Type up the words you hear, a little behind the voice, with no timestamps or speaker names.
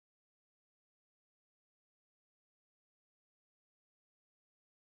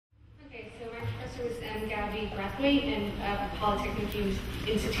Bradley Brathwaite, and Polytechnic he was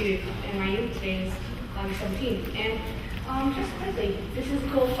instituted at NYU. Today is 17. And just quickly, this is a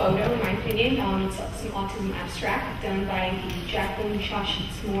cool photo, in my opinion. It's some autism abstract done by Jacqueline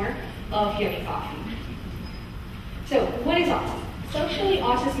Shawshitz-Moore of Yummy Coffee. So, what is autism? Socially,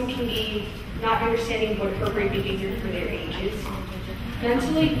 autism can be not understanding what appropriate behavior for their age is.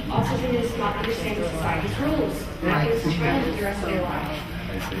 Mentally, autism is not understanding society's rules. That is a child for the rest of their life.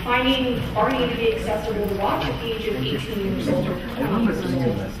 Finding Barney to be acceptable to watch at the age of 18 years old or 20 years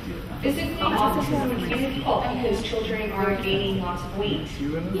old. Physically, autism can be difficult because children are gaining lots of weight.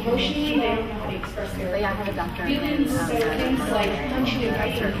 Emotionally, they don't know how to express their feelings, so things like punching and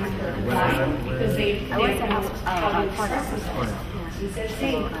biting can hurt. Why? Because they don't know how to express themselves. Instead of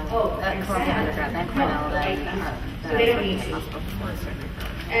saying, oh, I'm sad, so they don't need to.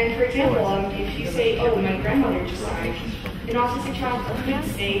 And for example, if you say, oh, my grandmother just died, an autistic child could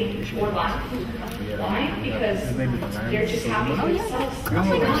say or laugh. Why? Because they're just happy for themselves.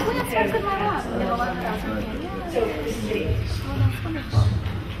 So this is video. Oh, that's wonderful.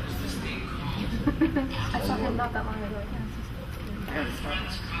 I saw him not that long ago. Yeah,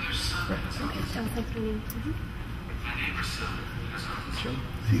 thank you. My neighbor's son has autism.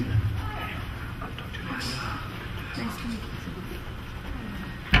 Nice to meet you.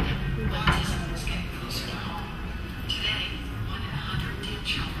 Autism is getting closer to home. Today, 1 in 110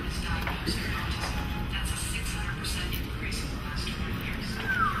 children is diagnosed with autism. That's a 600% increase in the last 20 years.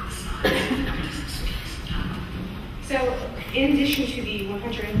 The autism speaks up. So, in addition to the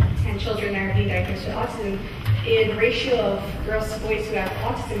 110 children that are being diagnosed with autism, the ratio of girls to boys who have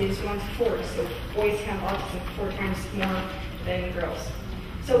autism is 1 to 4. So boys have autism 4 times more than girls.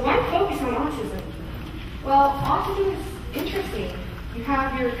 So why focus on autism? Well, autism is interesting. You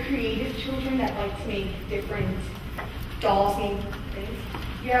have your creative children that like to make different dolls and things.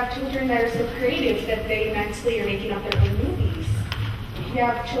 You have children that are so creative that they mentally are making up their own movies. You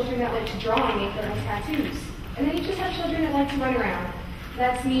have children that like to draw and make their own tattoos. And then you just have children that like to run around.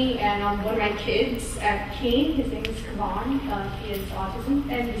 That's me and one of my kids at Kane. His name is Kavan. He has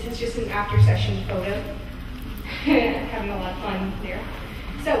autism. And this is just an after-session photo. Having a lot of fun there.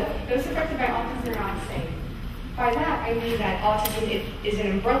 So, those affected by autism are not the same. By that, I mean that autism is an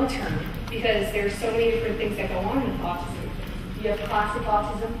umbrella term because there's so many different things that go on with autism. You have classic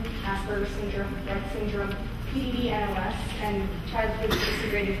autism, Asperger's syndrome, Rett syndrome, PDD, NOS, and childhood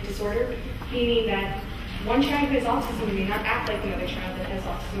disintegrative disorder, meaning that one child who has autism may not act like another child that has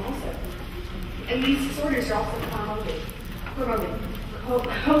autism also. And these disorders are also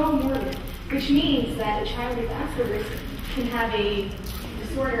comorbid, which means that a child with Asperger's can have a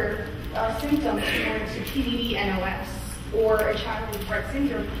disorder symptom similar to PDD NOS, or a child with Rett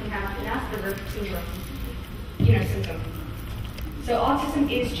syndrome can have an Asperger's syndrome, symptom. So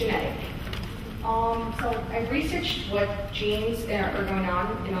autism is genetic. So I've researched what genes are going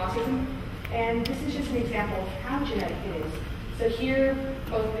on in autism, and this is just an example of how genetic it is. So here,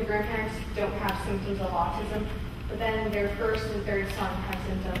 both of the grandparents don't have symptoms of autism, but then their first and third son have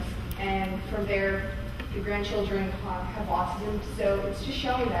symptoms, and from there, the grandchildren have autism. So it's just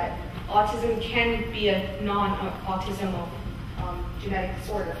showing that autism can be a non-autismal genetic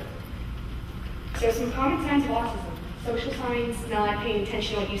disorder. So some common signs of autism. Social signs: not paying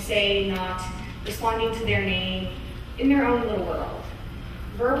attention to what you say, not responding to their name, in their own little world.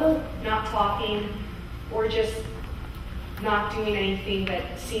 Verbal: not talking, or just not doing anything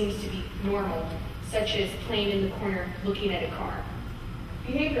that seems to be normal, such as playing in the corner looking at a car.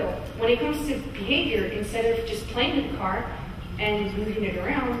 Behavioral: when it comes to behavior, instead of just playing with the car and moving it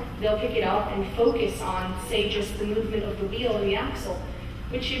around, they'll pick it up and focus on, say, just the movement of the wheel and the axle,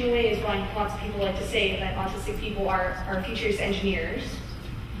 which in a way is why lots of people like to say that autistic people are futures engineers.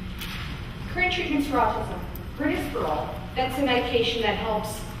 Current treatments for autism: British-Ferol. That's a medication that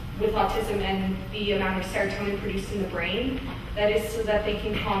helps with autism and the amount of serotonin produced in the brain. That is so that they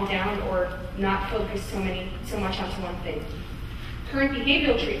can calm down or not focus so much onto one thing. Current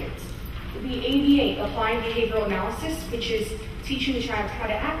behavioral treatments would be ABA, Applied Behavioral Analysis, which is teaching the child how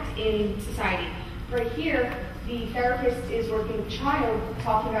to act in society. Right here, the therapist is working with the child,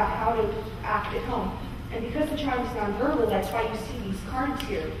 talking about how to act at home. And because the child is nonverbal, that's why you see these cards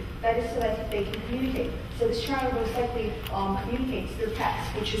here. That is so that they can communicate. So this child most likely communicates through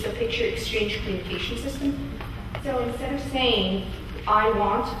text, which is a picture exchange communication system. So instead of saying, I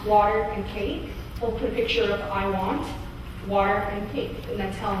want water and cake, we'll put a picture of I want water and cake, and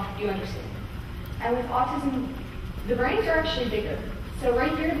that's how you understand. And with autism, the brains are actually bigger. So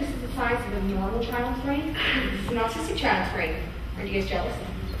right here, this is the size of a normal child's brain. This is an autistic child's brain. Are you guys jealous?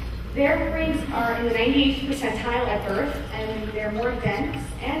 Their brains are in the 98th percentile at birth, and they're more dense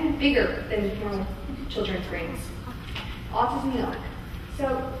and bigger than normal children's grains. Autism milk.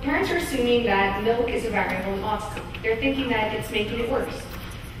 So parents are assuming that milk is a variable in autism. They're thinking that it's making it worse.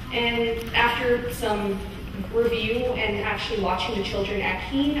 And after some review and actually watching the children at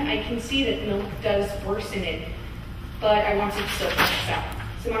Keen, I can see that milk does worsen it, but I want to still test this out.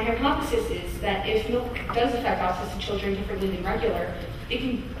 So my hypothesis is that if milk does affect autistic children differently than regular, it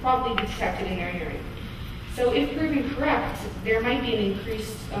can probably be detected in their urine. So if proven correct, there might be an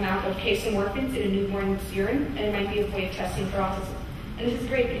increased amount of casomorphins in a newborn's urine, and it might be a way of testing for autism. And this is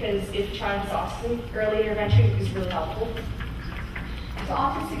great because if a child has autism, early intervention is really helpful. So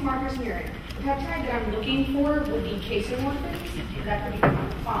autistic markers in urine. The peptide that I'm looking for would be casomorphins. That could be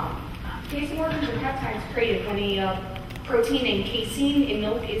found. Casomorphins are peptides created when a protein named casein in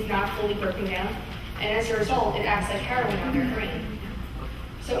milk is not fully broken down, and as a result, it acts like heroin on their brain.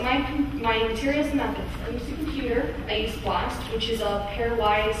 So my materials and methods. I use a computer. I use BLAST, which is a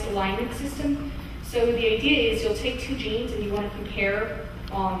pairwise alignment system. So the idea is you'll take two genes and you want to compare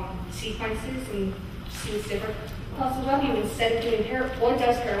sequences and see what's different. Plus, the value, instead of doing it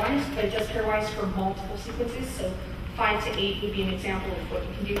does pairwise, but it does pairwise for multiple sequences. So 5 to 8 would be an example of what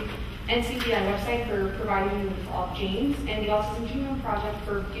you can do. NCBI website for providing me with genes, and the Autism Genome Project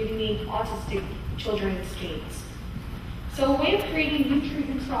for giving me autistic children's genes. So a way of creating new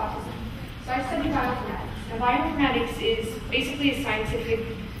treatments for autism. So I study bioinformatics. And bioinformatics is basically a scientific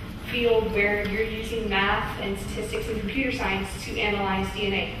field where you're using math and statistics and computer science to analyze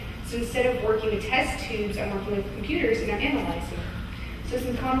DNA. So instead of working with test tubes, I'm working with computers and I'm analyzing. So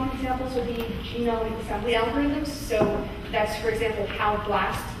some common examples would be genome assembly algorithms. So that's, for example, how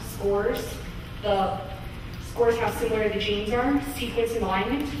BLAST scores how similar the genes are, sequence and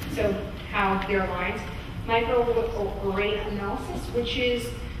alignment, so how they're aligned. Microarray analysis, which is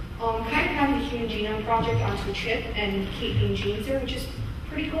kind of having the Human Genome Project onto a chip and keeping genes there, which is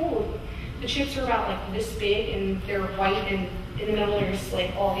pretty cool. The chips are about like this big and they're white, and in the middle there's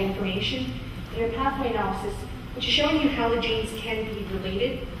like all the information. And your pathway analysis, which is showing you how the genes can be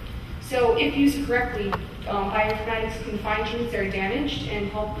related. So if used correctly, bioinformatics can find genes that are damaged and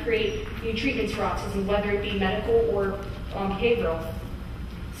help create new treatments for autism, whether it be medical or behavioral.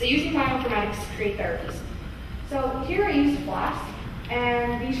 So using bioinformatics to create therapies. So here I used BLAST,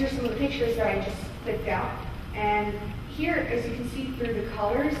 and these are some of the pictures that I just clicked out. And here, as you can see through the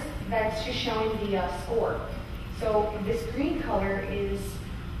colors, that's just showing the score. So this green color is,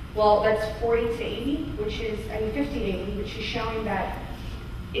 well, that's 40 to 80, which is, 50 to 80, which is showing that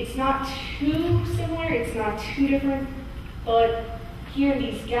it's not too similar, it's not too different, but here in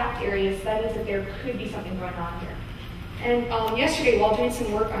these gapped areas, that means that there could be something going on here. And yesterday, while doing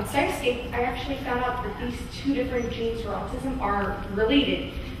some work on Cytoscape, I actually found out that these two different genes for autism are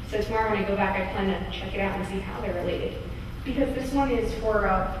related. So tomorrow when I go back, I plan to check it out and see how they're related. Because this one is for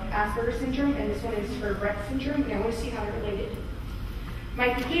Asperger's syndrome, and this one is for Rett syndrome, and I want to see how they're related.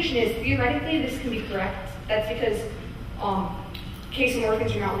 My conclusion is, theoretically, this can be correct. That's because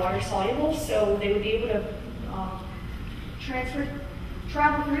casomorphins are not water soluble, so they would be able to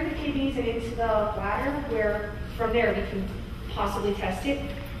travel through the kidneys and into the bladder, where from there we can possibly test it.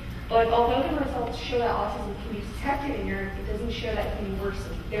 But although the results show that autism can be detected in urine, it doesn't show that it can be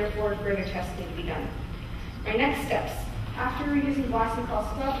worsened. Therefore, further testing to be done. My next steps. After using BLAST and Club,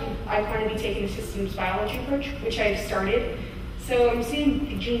 I plan to be taking a systems biology approach, which I've started. So I'm seeing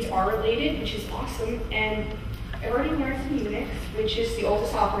the genes are related, which is awesome. And I've already learned some Unix, which is the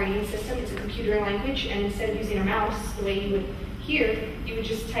oldest operating system. It's a computer language, and instead of using a mouse, the way you would here, you would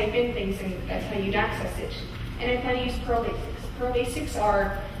just type in things, and that's how you'd access it. And I plan to use Perl Basics. Perl Basics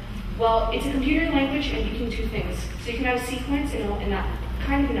are, well, it's a computer language, and you can do things. So you can have a sequence, and that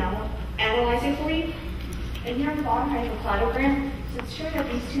kind of analyze it for you. And here on the bottom, I have a cladogram. So it's showing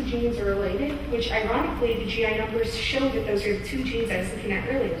that these two genes are related, which ironically, the GI numbers show that those are the two genes I was looking at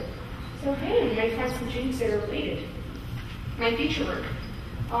earlier. So hey, we might find some genes that are related. My future work.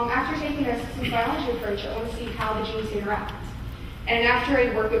 After taking a systems biology approach, I want to see how the genes interact. And after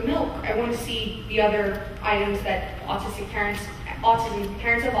I work with milk, I want to see the other items that parents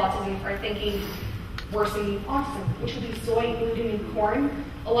of autism are thinking worsen autism, which would be soy, gluten, and corn.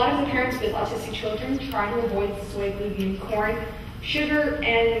 A lot of the parents with autistic children try to avoid soy, gluten, corn, sugar,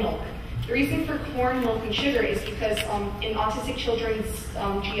 and milk. The reason for corn, milk, and sugar is because in autistic children's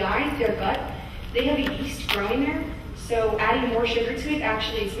GI, their gut, they have a yeast growing there. So adding more sugar to it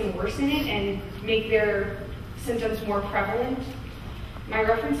actually is going to worsen it and make their symptoms more prevalent. My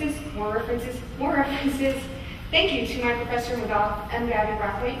references, more references, more references. Thank you to my professor M. Gavin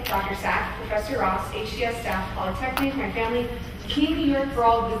Brathwaite, Dr. Sack, Professor Ross, HCS staff, Polytechnic, my family, Keene, New York for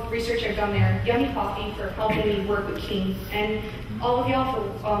all the research I've done there, Yummy Coffee for helping me work with Keene, and all of y'all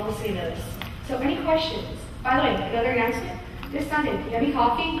for listening to this. So any questions? By the way, another announcement. This Sunday, Yummy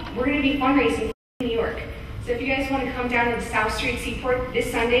Coffee, we're going to be fundraising in New York. So if you guys want to come down to the South Street Seaport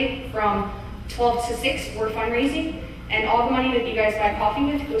this Sunday from 12 to 6, we're fundraising. And all the money that you guys buy coffee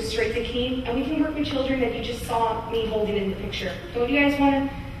with goes straight to Keen. And we can work with children that you just saw me holding in the picture. Don't you guys want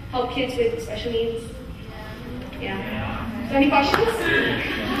to help kids with special needs? Yeah. So any questions?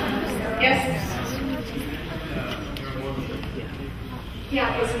 Yes?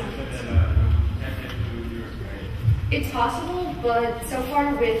 Yeah, it's possible, but so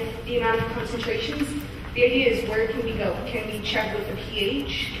far with the amount of concentrations, the idea is where can we go? Can we check with the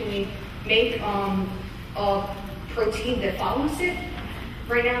pH? Can we make a protein that follows it?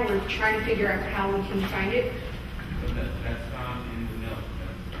 Right now we're trying to figure out how we can find it. So that's found in the milk.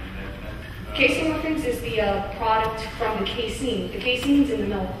 Casein reference is the product from the casein. The casein's in the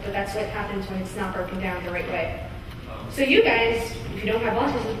milk, but that's what happens when it's not broken down the right way. So you guys, if you don't have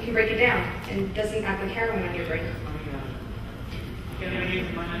autism, can break it down and it doesn't act like heroin on your brain.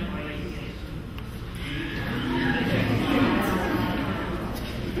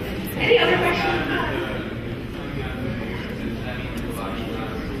 Any other questions?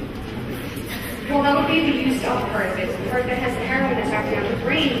 Well, that would be the used up part of it. The part that has the heroin that's acting on the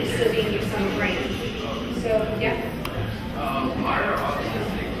brain is still being used on the brain. So, yeah.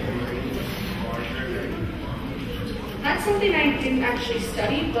 That's something I didn't actually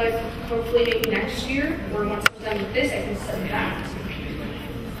study, but hopefully maybe next year, or once I'm done with this, I can study that.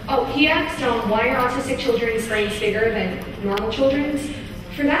 Oh, he asked why are autistic children's brains bigger than normal children's?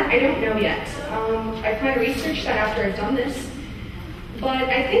 For that, I don't know yet. I plan to research that after I've done this. But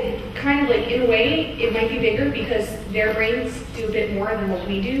I think kind of like in a way, it might be bigger because their brains do a bit more than what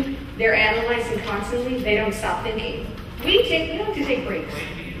we do. They're analyzing constantly. They don't stop thinking. We like to take breaks.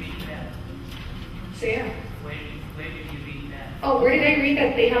 So yeah. Oh, where did I read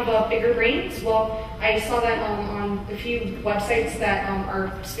that they have bigger brains? Well, I saw that on a few websites that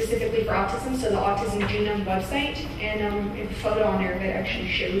are specifically for autism, so the Autism Genome website, and a photo on there that actually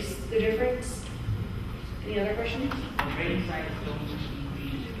shows the difference. Any other questions? Brain size don't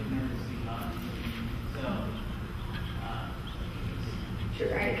increase tremendously large. So,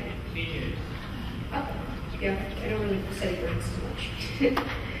 Sure, I. features. Okay. Yeah, I don't really study brains too much.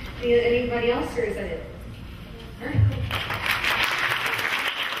 Anybody else, or is that it? All right.